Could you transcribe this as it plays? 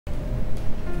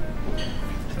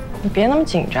你别那么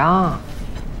紧张，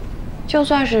就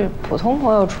算是普通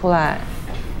朋友出来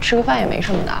吃个饭也没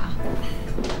什么的。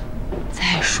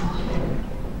再说，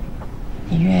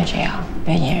你越这样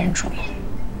越引人注意。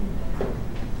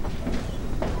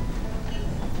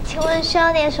请问需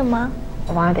要点什么？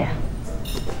我帮你点。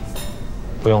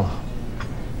不用了，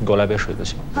你给我来杯水就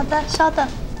行。好的，稍等。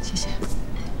谢谢。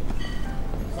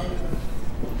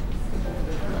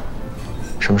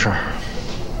什么事儿？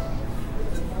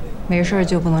没事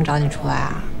就不能找你出来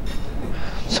啊？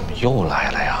怎么又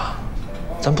来了呀？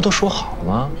咱不都说好了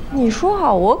吗？你说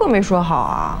好，我可没说好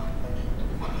啊。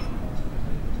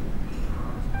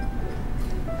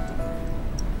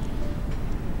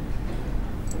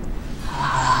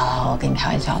好了，我跟你开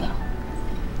玩笑的。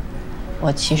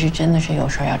我其实真的是有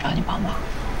事要找你帮忙。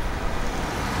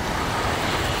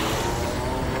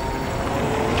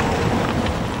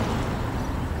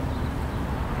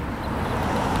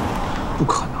不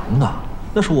可能的，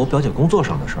那是我表姐工作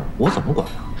上的事儿，我怎么管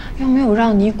啊？又没有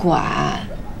让你管，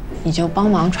你就帮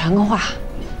忙传个话，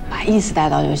把意思带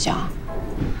到就行。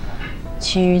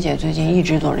青雨姐最近一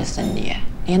直躲着森迪，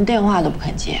连电话都不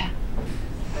肯接。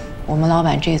我们老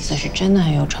板这次是真的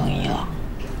很有诚意了。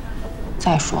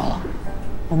再说了，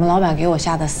我们老板给我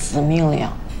下的死命令，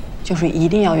就是一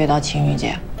定要约到青雨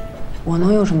姐。我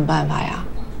能有什么办法呀？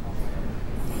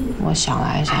我想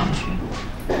来想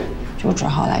去，就只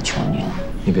好来求你了。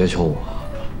你别求我，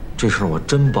这事儿我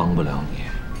真帮不了你。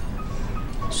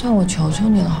算我求求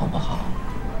你了，好不好？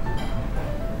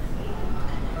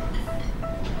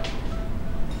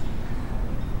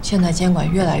现在监管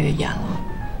越来越严了，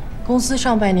公司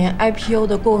上半年 IPO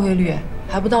的过会率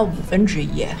还不到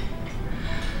1/5。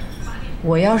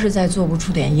我要是再做不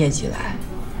出点业绩来，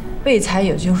被裁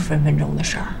也就是分分钟的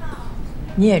事儿。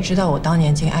你也知道我当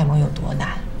年进爱盟有多难，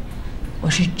我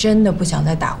是真的不想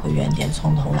再打回原点，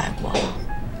从头来过了。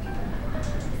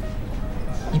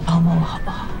你帮帮我好不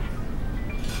好？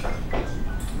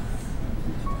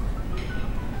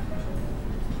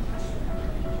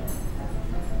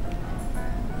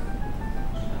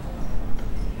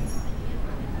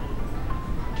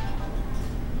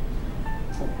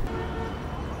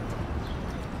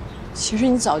其实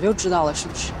你早就知道了，是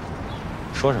不是？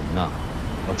说什么呢？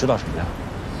我知道什么呀？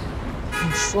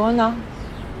你说呢？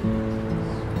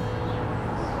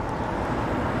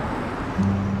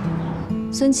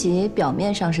孙琦表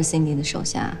面上是 Cindy 的手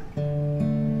下，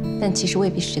但其实未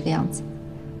必是这个样子。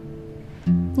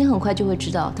你很快就会知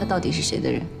道他到底是谁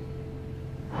的人。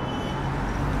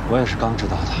我也是刚知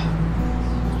道的。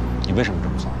你为什么这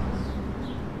么做？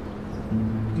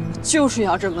就是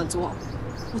要这么做，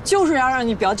我就是要让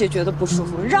你表姐觉得不舒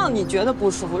服，让你觉得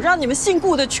不舒服，让你们姓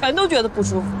顾的全都觉得不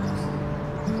舒服。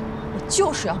我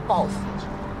就是要报复你。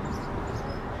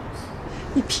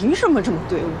你凭什么这么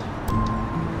对我？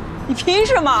你凭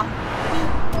什么？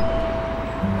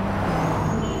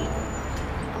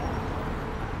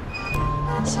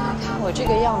现在看我这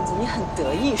个样子，你很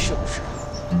得意是不是？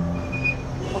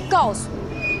我告诉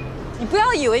你，你不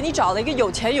要以为你找了一个有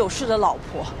钱有势的老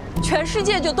婆，全世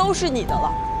界就都是你的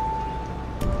了。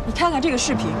你看看这个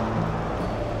视频。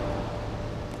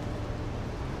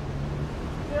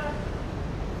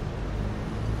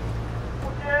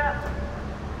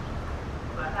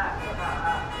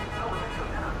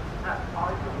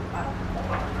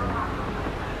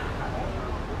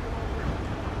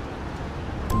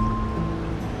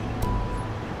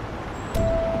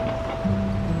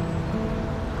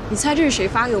你猜这是谁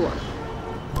发给我的？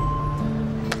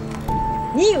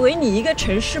你以为你一个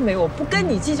陈世美，我不跟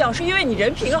你计较，是因为你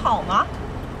人品好吗？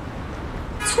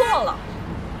错了，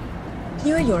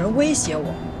因为有人威胁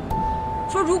我，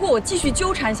说如果我继续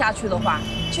纠缠下去的话，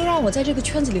就让我在这个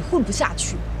圈子里混不下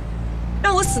去，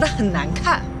让我死得很难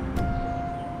看。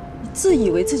你自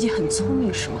以为自己很聪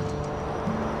明是吗？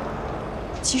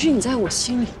其实你在我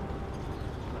心里，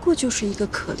不过就是一个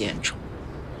可怜虫。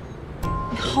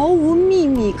你毫无秘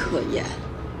密可言，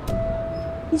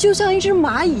你就像一只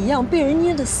蚂蚁一样被人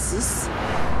捏得死死的，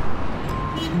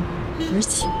而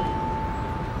且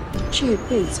这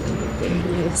辈子也被人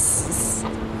捏得死死的。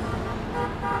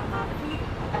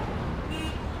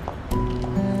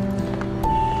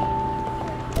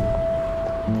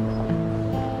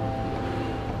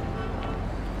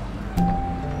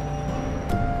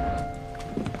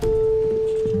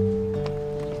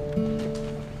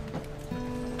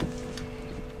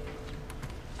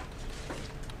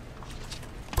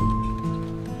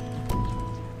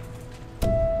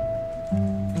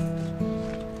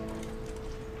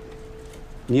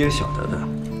你也晓得的，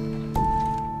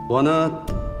我呢，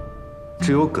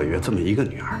只有葛月这么一个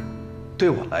女儿，对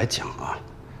我来讲啊，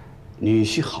女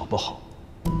婿好不好，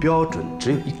标准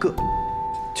只有一个，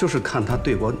就是看他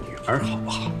对我女儿好不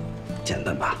好，简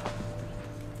单吧？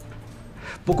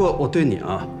不过我对你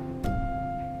啊，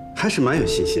还是蛮有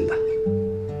信心的。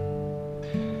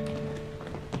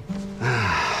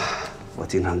我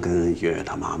经常跟月月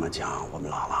她妈妈讲，我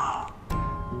们姥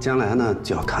姥，将来呢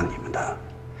就要看你们的，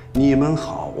你们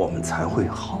好，我们才会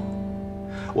好。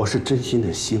我是真心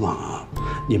的希望啊，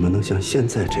你们能像现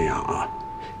在这样啊，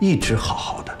一直好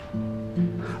好的，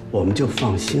我们就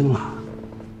放心了。